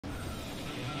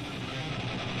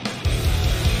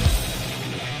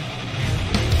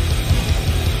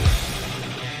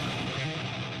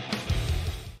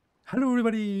Hello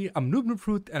everybody, I'm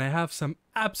Fruit and I have some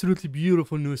absolutely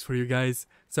beautiful news for you guys.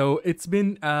 So it's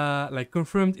been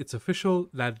confirmed, it's official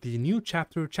that the new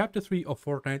chapter 3 of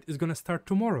Fortnite is gonna start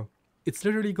tomorrow. It's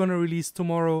literally gonna release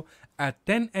tomorrow at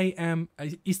 10 a.m.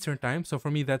 Eastern time. So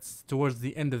for me, that's towards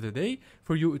the end of the day.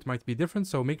 For you, it might be different.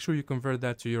 So make sure you convert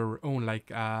that to your own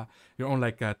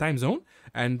time zone.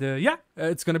 And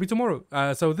it's gonna be tomorrow.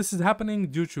 So this is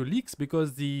happening due to leaks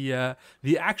because the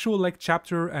actual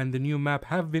chapter and the new map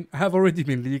have already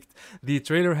been leaked. The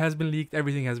trailer has been leaked.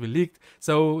 Everything has been leaked.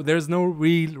 So there's no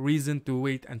real reason to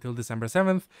wait until December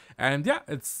 7th. And yeah,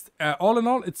 it's all in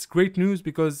all, it's great news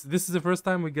because this is the first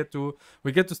time we get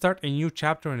to start a new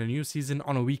chapter and a new season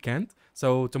on a weekend.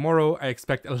 So tomorrow I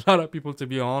expect a lot of people to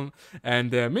be on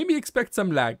and maybe expect some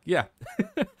lag. Yeah.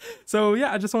 So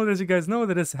yeah, I just wanted to let you guys know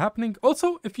that it's happening.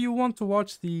 Also, if you want to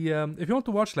watch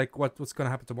what's gonna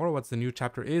happen tomorrow, what's the new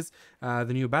chapter is,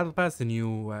 the new battle pass, the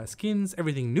new skins,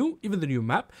 everything new, even the new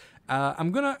map.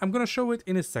 I'm gonna show it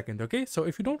in a second, okay? So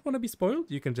if you don't want to be spoiled,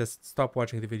 you can just stop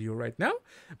watching the video right now.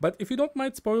 But if you don't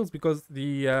mind spoils, because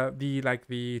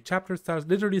the chapter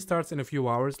literally starts in a few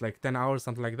hours, like 10 hours,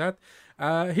 something like that.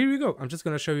 Here we go. I'm just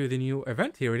gonna show you the new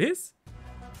event. Here it is.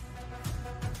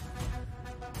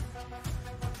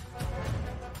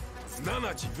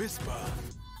 Znana ci wyspa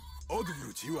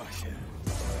odwróciła się.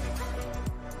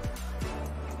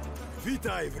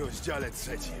 Witaj w rozdziale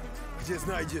 3, gdzie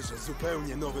znajdziesz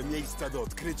zupełnie nowe miejsca do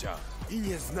odkrycia i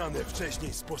nieznane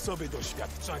wcześniej sposoby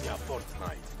doświadczania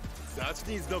Fortnite.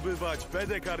 Zacznij zdobywać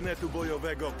PD karnetu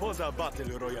bojowego poza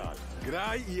Battle Royale.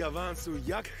 Graj i awansuj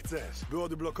jak chcesz, by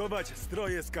odblokować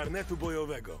stroje z karnetu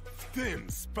bojowego, w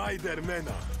tym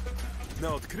Spidermana.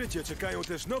 Na odkrycie czekają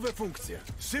też nowe funkcje.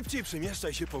 Szybciej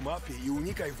przemieszczaj się po mapie i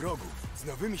unikaj wrogów z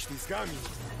nowymi ślizgami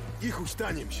i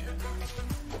huśtaniem się.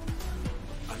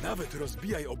 A nawet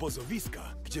rozbijaj obozowiska,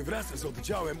 gdzie wraz z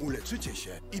oddziałem uleczycie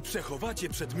się i przechowacie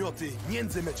przedmioty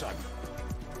między meczami.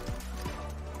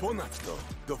 Ponadto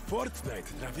do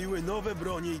Fortnite trafiły nowe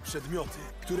bronie i przedmioty,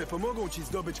 które pomogą ci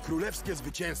zdobyć królewskie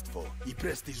zwycięstwo i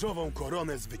prestiżową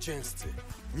koronę zwycięzcy.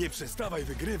 Nie przestawaj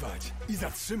wygrywać i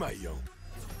zatrzymaj ją.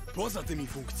 Poza tymi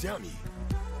funkcjami,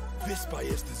 wyspa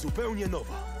jest zupełnie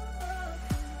nowa.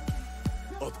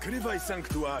 Odkrywaj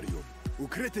sanktuarium,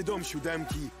 ukryty dom 7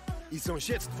 i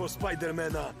sąsiedztwo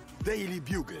Spidermana Daily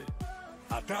Bugle,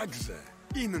 a także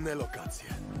inne lokacje.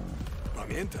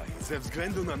 Pamiętaj, ze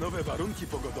względu na nowe warunki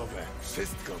pogodowe,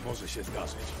 wszystko może się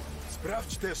zdarzyć.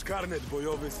 Sprawdź też karnet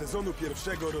bojowy sezonu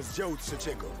 1 rozdziału 3,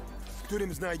 w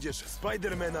którym znajdziesz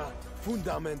Spidermana,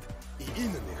 fundament i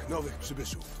innych nowych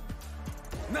przybyszów.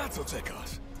 Na co czekasz?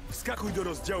 Wskakuj do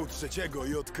rozdziału 3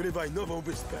 i odkrywaj nową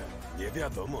wyspę. Nie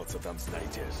wiadomo, co tam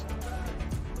znajdziesz.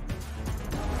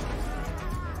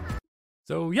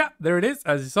 So yeah, there it is.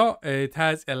 As you saw, it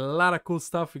has a lot of cool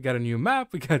stuff. We got a new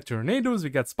map, we got tornadoes, we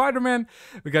got Spider-Man,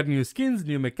 we got new skins,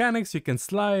 new mechanics. You can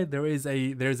slide. There's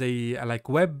a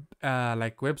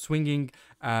web swinging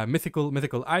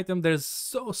mythical item. There's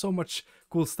so much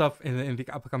cool stuff in the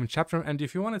upcoming chapter. And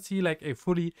if you want to see a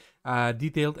fully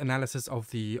detailed analysis of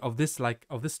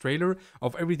this trailer,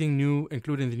 of everything new,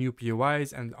 including the new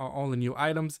POIs and all the new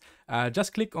items,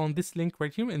 just click on this link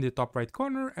right here in the top right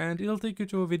corner and it'll take you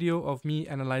to a video of me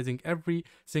analyzing every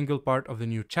single part of the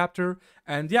new chapter.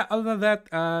 And yeah, other than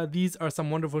that, these are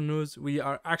some wonderful news. We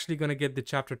are actually gonna get the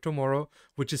chapter tomorrow,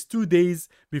 which is 2 days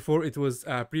before it was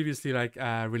previously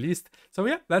released. So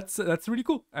yeah, that's really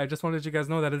cool. I just wanted you guys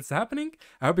know that it's happening.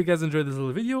 I hope you guys enjoyed this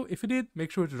little video. If you did,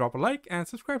 make sure to drop a like and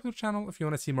subscribe to the channel if you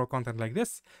want to see more content like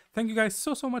this. Thank you guys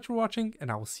so much for watching,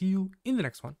 and I will see you in the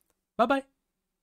next one. Bye bye.